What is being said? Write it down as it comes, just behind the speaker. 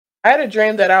I had a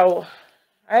dream that I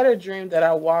had a dream that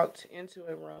I walked into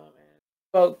a room and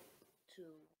spoke to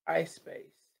Ice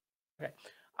Space. Okay.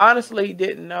 Honestly,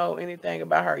 didn't know anything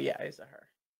about her. Yeah, it's a her.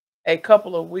 A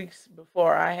couple of weeks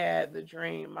before I had the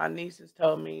dream, my nieces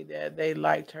told me that they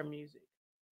liked her music.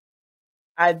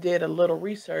 I did a little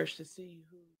research to see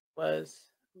who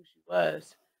she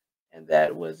was, and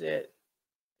that was it.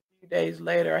 A few days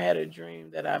later, I had a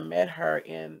dream that I met her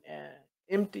in an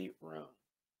empty room.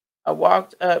 I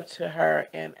walked up to her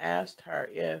and asked her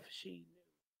if she knew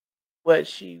what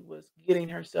she was getting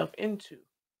herself into.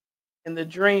 In the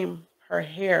dream, her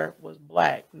hair was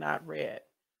black, not red.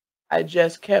 I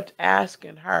just kept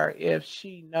asking her if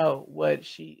she know what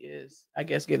she is, I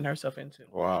guess, getting herself into.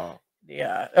 Wow.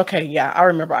 Yeah. Okay. Yeah, I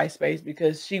remember Ice Space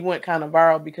because she went kind of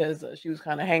viral because she was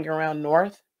kind of hanging around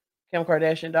North, Kim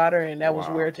Kardashian daughter, and that was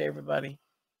Wow. weird to everybody.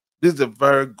 This is a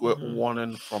very good Hmm.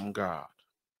 warning from God.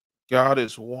 God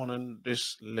is warning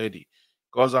this lady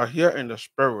because I hear in the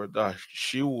spirit that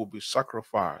she will be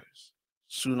sacrificed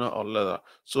sooner or later.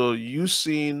 So you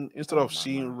seen instead Oh of my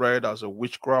seeing my. red as a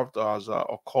witchcraft, as a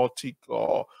occultic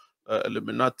or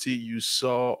Illuminati, you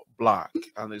saw black,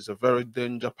 and it's a very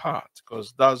danger part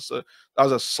because that's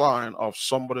a sign of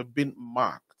somebody being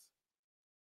marked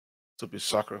to be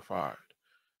sacrificed.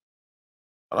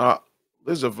 Uh,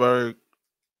 this is a very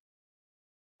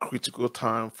critical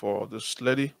time for this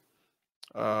lady.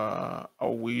 I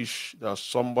wish that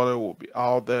somebody will be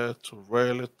out there to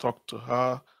really talk to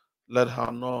her, let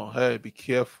her know, hey, be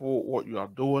careful what you are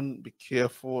doing, be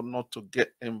careful not to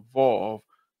get involved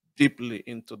deeply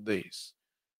into this.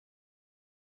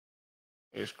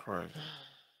 It's crazy.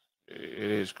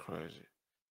 It is crazy.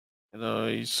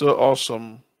 It's so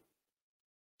awesome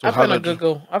to I have finna a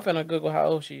Google. I finna Google how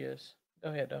old she is. Go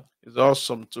ahead though. it's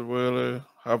awesome to really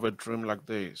have a dream like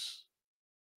this.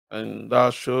 And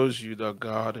that shows you that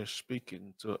God is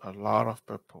speaking to a lot of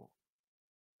people.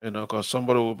 Because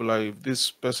somebody will be like, if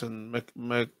this person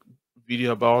make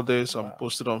video about this and Wow.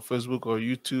 post it on Facebook or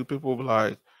YouTube, people will be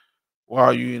like, why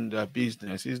are you in that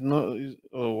business? It's not.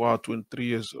 Oh wow, 23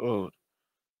 years old.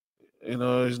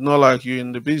 It's not like you're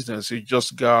in the business. It's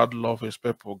just God love His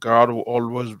people. God will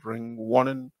always bring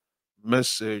warning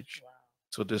message Wow.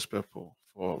 to these people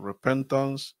for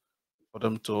repentance, for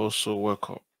them to also wake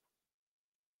up.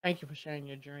 Thank you for sharing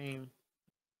your dream.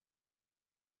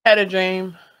 Had a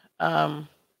dream. Um,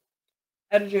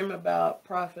 had a dream about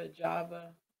Prophet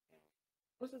Java.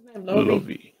 What's his name? Lobi.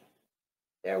 Lobby.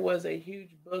 There was a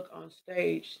huge book on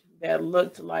stage that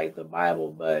looked like the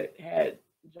Bible but had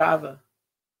Java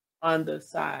on the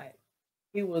side.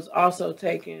 He was also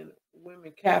taking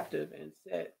women captive and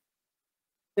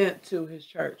sent to his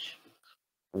church.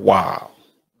 Wow.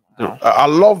 Wow. I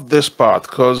love this part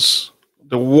because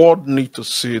the world need to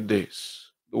see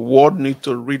this. The world need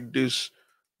to read this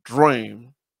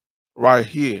dream right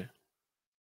here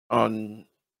and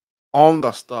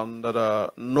understand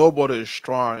that nobody is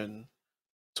trying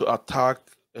to attack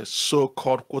a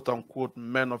so-called quote unquote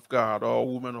men of God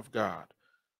or women of God.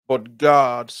 But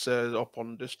God says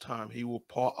upon this time he will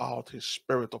pour out his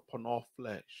spirit upon all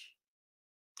flesh.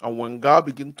 And when God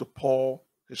begins to pour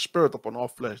his spirit upon all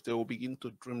flesh, they will begin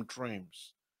to dream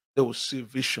dreams. They will see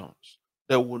visions.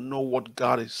 They will know what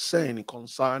God is saying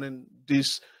concerning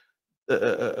these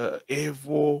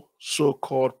evil so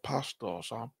called pastors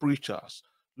and preachers.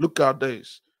 Look at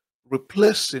this,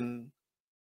 replacing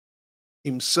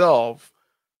himself,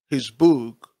 his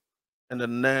book, and the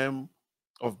name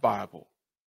of Bible.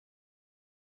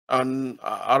 And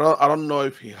I don't know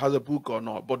if he has a book or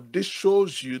not, but this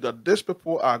shows you that these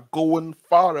people are going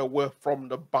far away from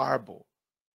the Bible.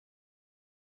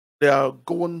 They are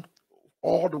going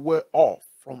all the way off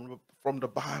from the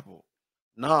Bible.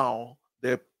 Now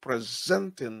they're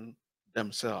presenting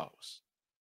themselves,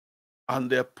 and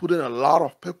they're putting a lot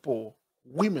of people,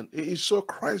 women. It is so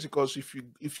crazy because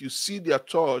if you see their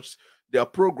church, their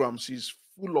programs is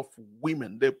full of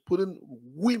women. They're putting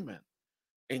women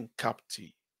in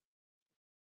captivity,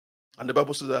 and the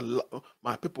Bible says that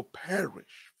my people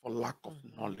perish for lack of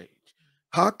Hmm. knowledge.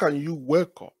 How can you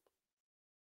wake up?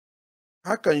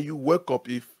 How can you wake up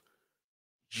if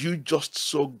you just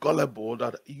so gullible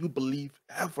that you believe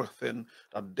everything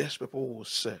that these people will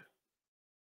say?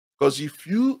 Because if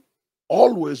you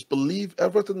always believe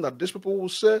everything that these people will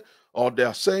say or they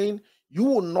are saying, you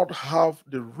will not have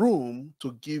the room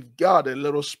to give God a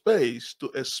little space to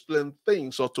explain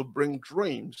things or to bring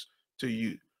dreams to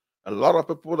you. A lot of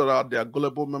people that are their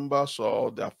gullible members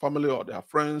or their family or their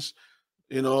friends,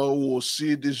 will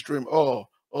see this dream. Oh,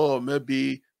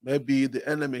 maybe the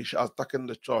enemy is attacking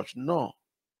the church. No,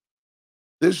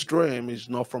 this dream is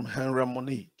not from Henry and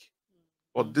Monique.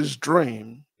 But this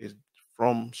dream is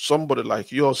from somebody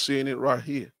like you're seeing it right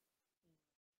here.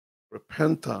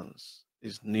 Repentance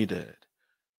is needed.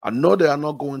 I know they are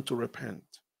not going to repent,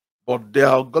 but they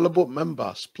are gullible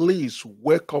members. Please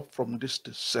wake up from this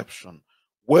deception.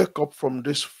 Wake up from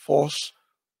this false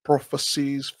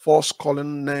prophecies, false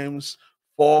calling names,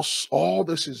 false. All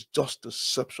this is just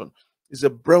deception. It's a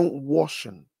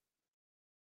brainwashing.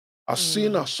 I've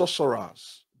seen a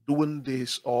sorcerers doing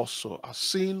this also. I've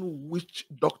seen witch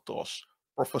doctors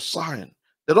prophesying.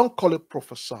 They don't call it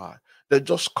prophesy. They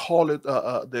just call it.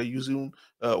 They're using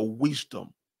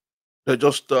wisdom. They're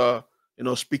just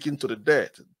speaking to the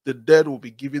dead. The dead will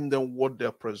be giving them what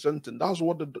they're presenting. That's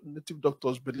what the native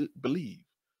doctors believe.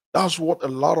 That's what a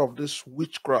lot of this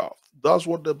witchcraft. That's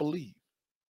what they believe.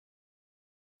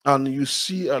 And you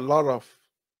see a lot of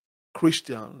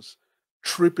Christians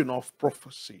tripping off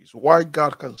prophecies. Why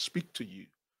God can speak to you,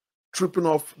 tripping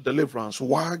off deliverance.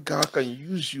 Why God can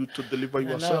use you to deliver I know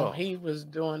yourself. he was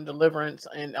doing deliverance,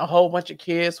 and a whole bunch of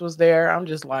kids was there. I'm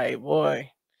just like, boy.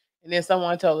 And then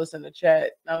someone told us in the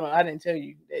chat, no, I didn't tell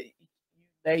you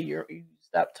that you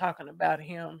stop talking about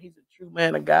him. He's a true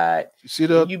man of God. You see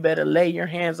that? You better lay your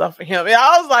hands off of him. And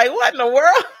I was like, what in the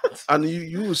world? And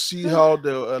you will see how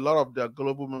a lot of their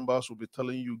global members will be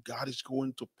telling you God is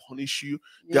going to punish you.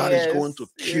 God is going to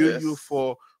kill you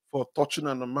for touching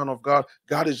on the man of God.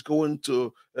 God is going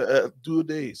to do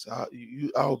this.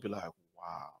 I'll be like,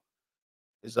 wow.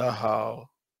 Is that how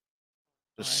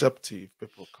deceptive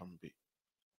people can be?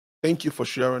 Thank you for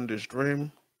sharing this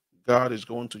dream. God is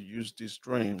going to use this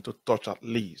dream to touch at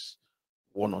least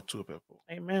one or two people.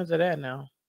 Amen to that now.